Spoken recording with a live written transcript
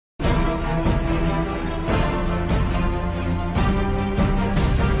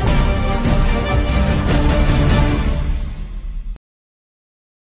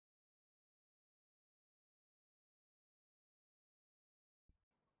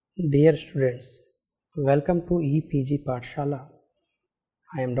Dear students, welcome to EPG Pathshala.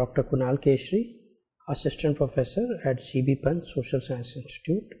 I am Dr. Kunal Keshri, Assistant Professor at GB Pant Social Science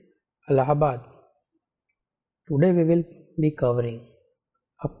Institute, Allahabad. Today we will be covering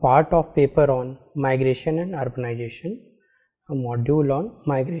a part of paper on migration and urbanization, a module on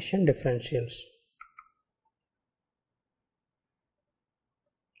migration differentials.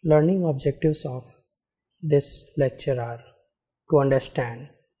 Learning objectives of this lecture are to understand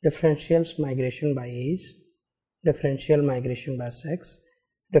differentials migration by age, differential migration by sex,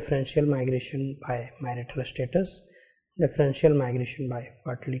 differential migration by marital status, differential migration by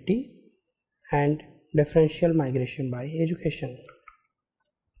fertility, and differential migration by education.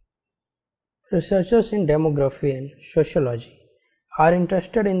 Researchers in demography and sociology are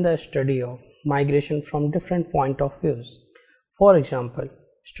interested in the study of migration from different point of views. For example,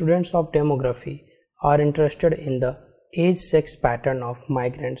 students of demography are interested in the age-sex pattern of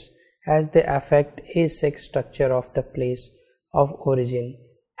migrants as they affect age-sex structure of the place of origin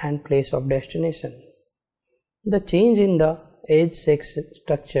and place of destination. The change in the age-sex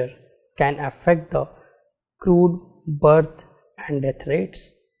structure can affect the crude birth and death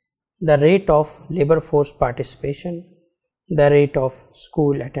rates, the rate of labor force participation, the rate of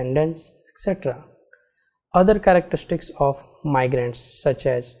school attendance, etc. Other characteristics of migrants such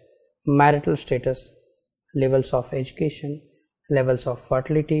as marital status, levels of education, levels of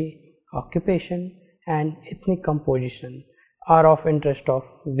fertility, occupation, and ethnic composition are of interest of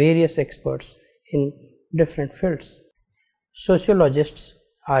various experts in different fields. Sociologists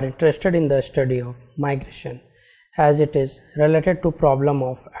are interested in the study of migration as it is related to problem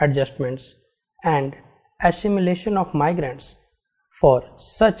of adjustments and assimilation of migrants. For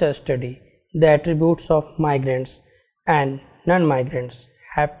such a study, the attributes of migrants and non-migrants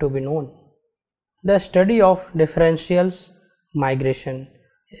have to be known. The study of differentials migration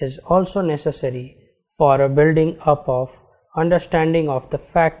is also necessary for a building up of understanding of the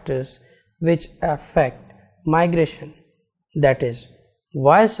factors which affect migration, that is,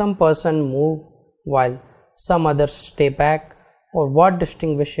 why some person move while some others stay back, or what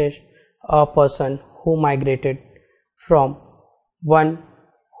distinguishes a person who migrated from one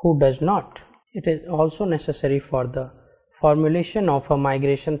who does not. It is also necessary for the formulation of a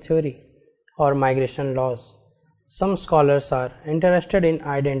migration theory or migration laws. Some scholars are interested in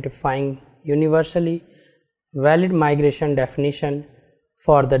identifying universally valid migration definition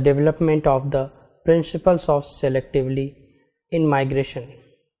for the development of the principles of selectivity in migration.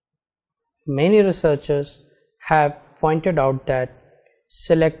 Many researchers have pointed out that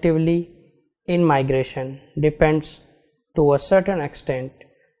selectivity in migration depends to a certain extent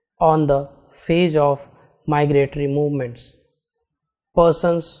on the phase of migratory movements.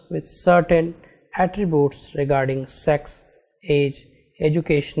 Persons with certain attributes regarding sex, age,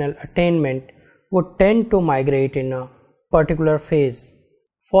 educational attainment would tend to migrate in a particular phase.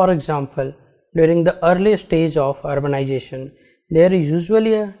 For example, during the early stage of urbanization, there is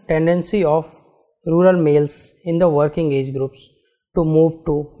usually a tendency of rural males in the working age groups to move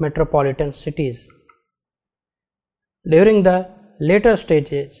to metropolitan cities. During the later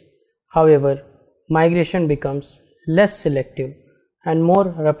stages, however, migration becomes less selective and more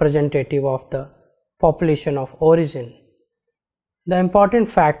representative of the population of origin. The important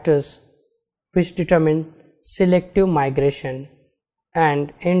factors which determine selective migration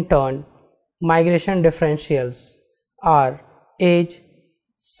and in turn migration differentials are age,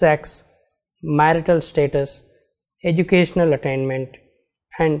 sex, marital status, educational attainment,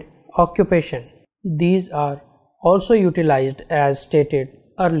 and occupation. These are also utilized as stated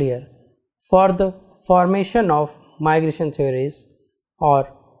earlier for the formation of migration theories or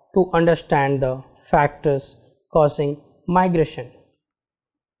to understand the factors causing migration.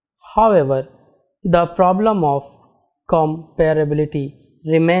 However, the problem of comparability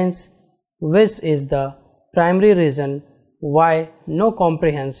remains, which is the primary reason why no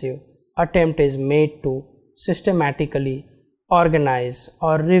comprehensive attempt is made to systematically organize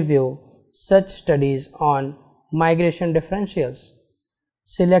or review such studies on migration differentials.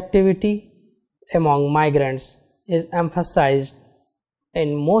 Selectivity among migrants is emphasized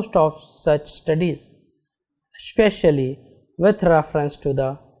in most of such studies, especially with reference to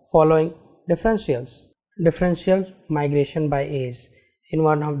the following differentials. Differential migration by age. In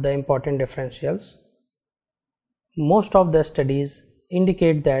one of the important differentials, most of the studies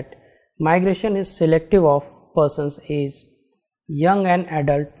indicate that migration is selective of persons age, young and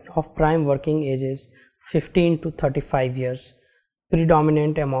adult of prime working ages 15 to 35 years,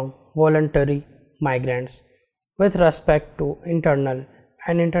 predominant among voluntary migrants with respect to internal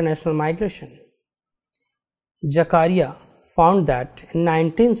and international migration. Zakaria found that in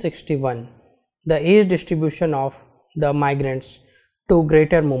 1961 the age distribution of the migrants to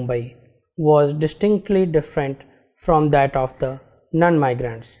Greater Mumbai was distinctly different from that of the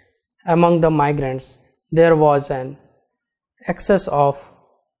non-migrants. Among the migrants, there was an excess of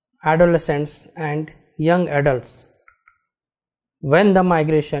adolescents and young adults. When the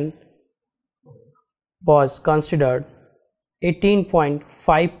migration was considered,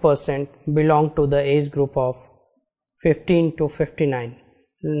 18.5% belonged to the age group of 15 to 59,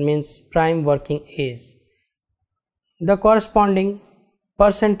 means prime working age. The corresponding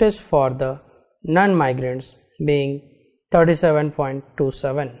percentage for the non-migrants being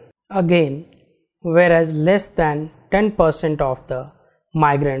 37.27. Again, whereas less than 10% of the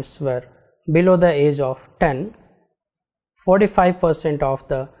migrants were below the age of 10, 45% of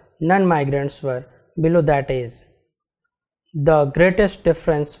the non-migrants were below that age. The greatest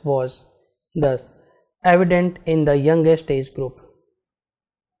difference was thus evident in the youngest age group.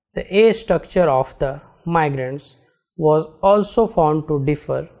 The age structure of the migrants was also found to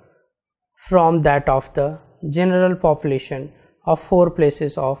differ from that of the general population of 4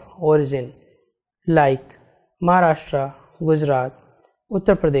 places of origin like Maharashtra, Gujarat,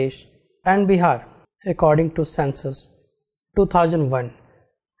 Uttar Pradesh and Bihar. According to census 2001,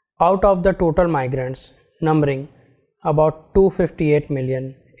 out of the total migrants numbering about 258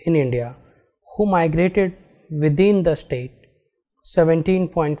 million in India who migrated within the state,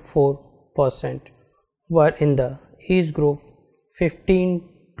 17.4% were in the age group 15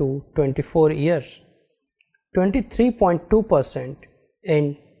 to 24 years, 23.2%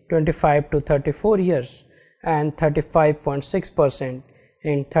 in 25 to 34 years and 35.6%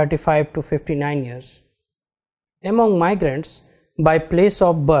 in 35 to 59 years. Among migrants by place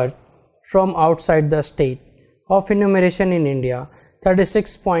of birth from outside the state of enumeration in India,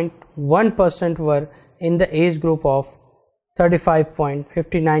 36.1% were in the age group of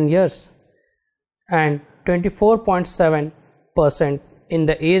 35.59 years and 24.7% in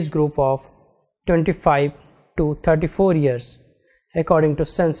the age group of 25 to 34 years, according to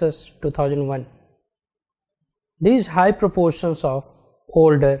census 2001. These high proportions of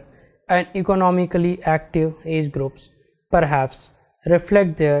older and economically active age groups perhaps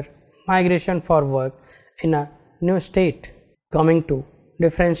reflect their migration for work in a new state. Coming to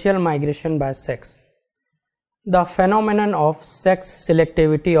differential migration by sex. The phenomenon of sex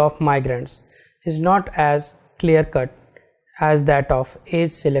selectivity of migrants is not as clear-cut as that of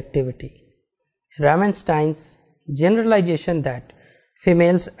age selectivity. Ramenstein's generalization that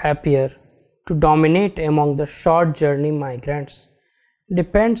females appear to dominate among the short journey migrants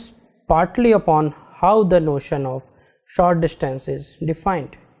depends partly upon how the notion of short distance is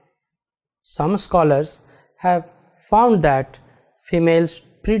defined. Some scholars have found that females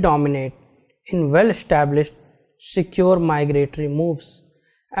predominate in well-established secure migratory moves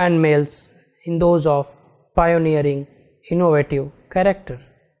and males in those of pioneering innovative character,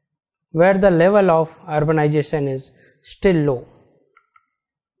 where the level of urbanization is still low.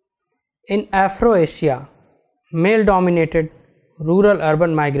 In Afro-Asia, male-dominated rural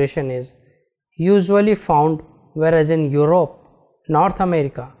urban migration is usually found, whereas in Europe, North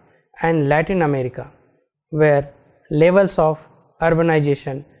America and Latin America, where levels of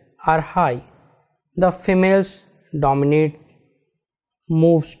urbanization are high, the females dominate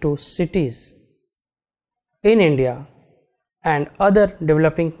moves to cities. In India and other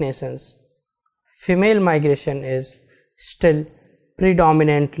developing nations, female migration is still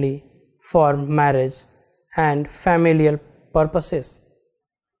predominantly for marriage and familial purposes,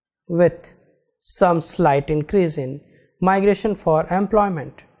 with some slight increase in migration for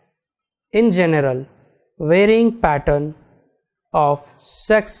employment. In general, varying patterns of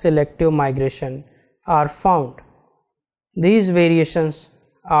sex selective migration are found. These variations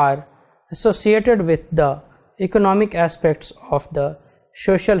are associated with the economic aspects of the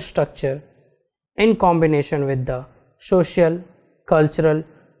social structure in combination with the social, cultural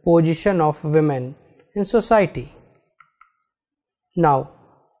position of women in society. Now,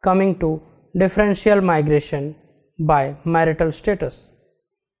 coming to differential migration by marital status.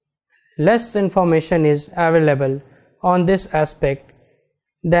 Less information is available on this aspect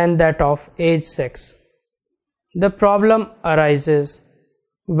than that of age sex. The problem arises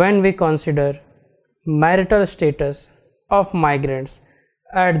when we consider marital status of migrants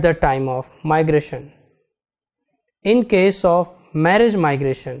at the time of migration. In case of marriage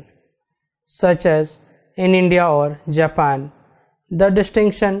migration, such as in India or Japan, the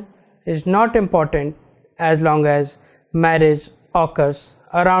distinction is not important as long as marriage occurs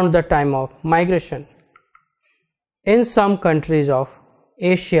around the time of migration. In some countries of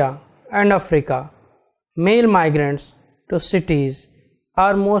Asia and Africa, male migrants to cities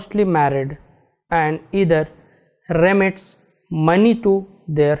are mostly married and either remits money to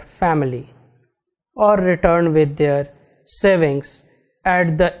their family or return with their savings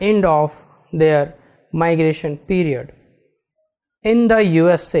at the end of their migration period. In the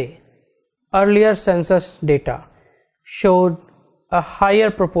USA, earlier census data showed a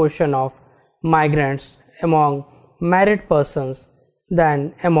higher proportion of migrants among married persons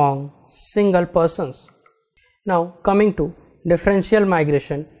than among single persons. Now coming to differential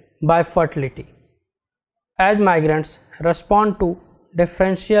migration by fertility. As migrants respond to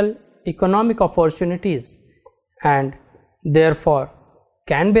differential economic opportunities and therefore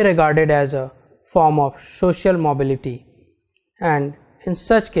can be regarded as a form of social mobility, and in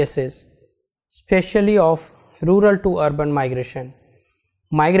such cases, especially of rural to urban migration,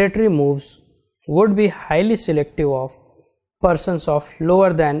 migratory moves would be highly selective of persons of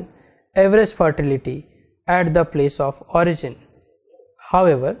lower than average fertility at the place of origin.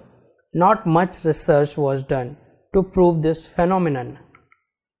 However, not much research was done to prove this phenomenon.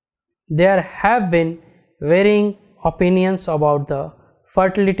 There have been varying opinions about the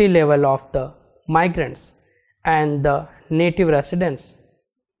fertility level of the migrants and the native residents.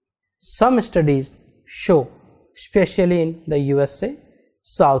 Some studies show, especially in the USA,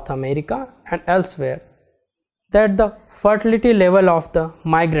 South America and elsewhere, that the fertility level of the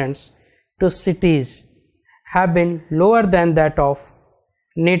migrants to cities have been lower than that of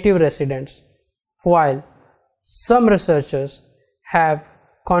native residents, while some researchers have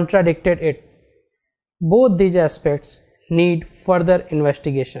contradicted it. Both these aspects need further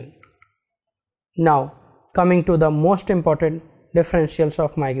investigation. Now coming to the most important differentials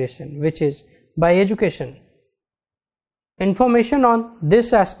of migration, which is by education. Information on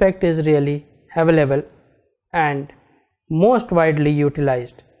this aspect is really available and most widely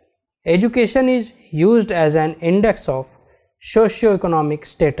utilized. Education is used as an index of socio-economic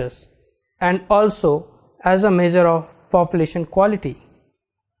status and also as a measure of population quality,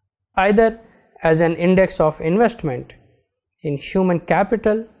 either as an index of investment in human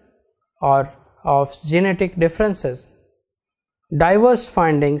capital or of genetic differences. Diverse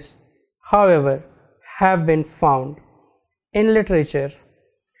findings, however, have been found. In literature,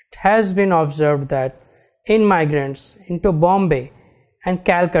 it has been observed that immigrants into Bombay and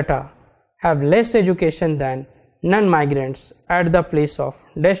Calcutta have less education than non-migrants at the place of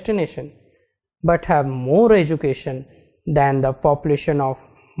destination, but have more education than the population of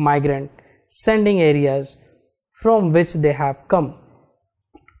migrant sending areas from which they have come.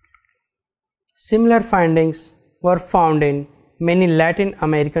 Similar findings were found in many Latin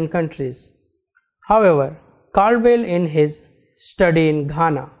American countries. However, Caldwell in his study in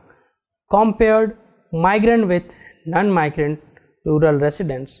Ghana compared migrant with non-migrant rural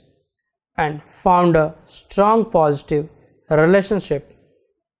residents and found a strong positive relationship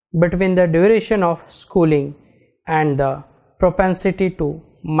between the duration of schooling and the propensity to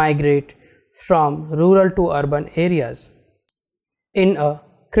migrate from rural to urban areas. In a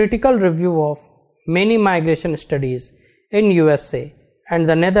critical review of many migration studies in USA and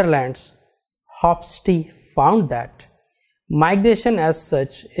the Netherlands, Hofstee found that migration as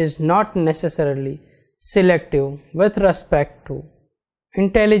such is not necessarily selective with respect to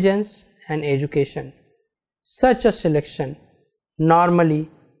intelligence and education. Such a selection normally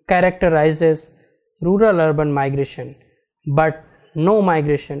characterizes rural-urban migration, but no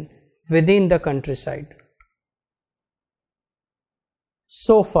migration within the countryside.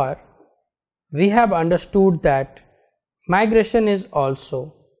 So far, we have understood that migration is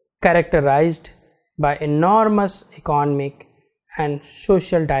also characterized by enormous economic and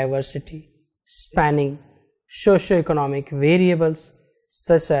social diversity, spanning socio-economic variables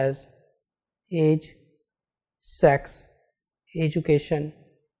such as age, sex, education,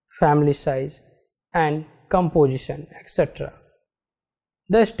 family size, and composition, etc.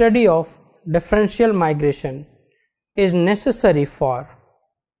 The study of differential migration is necessary for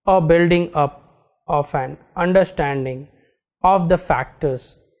a building up of an understanding of the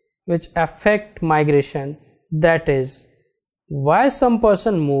factors which affect migration, that is, why some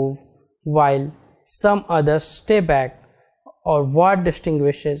persons move while some others stay back, or what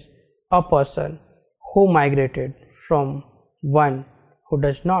distinguishes a person who migrated from one who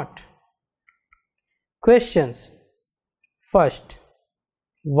does not. Questions. First,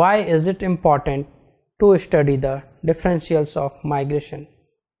 why is it important to study the differentials of migration?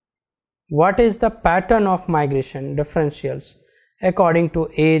 What is the pattern of migration differentials according to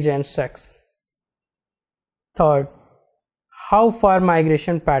age and sex? Third, how far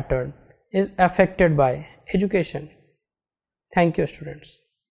migration pattern is affected by education? Thank you, students.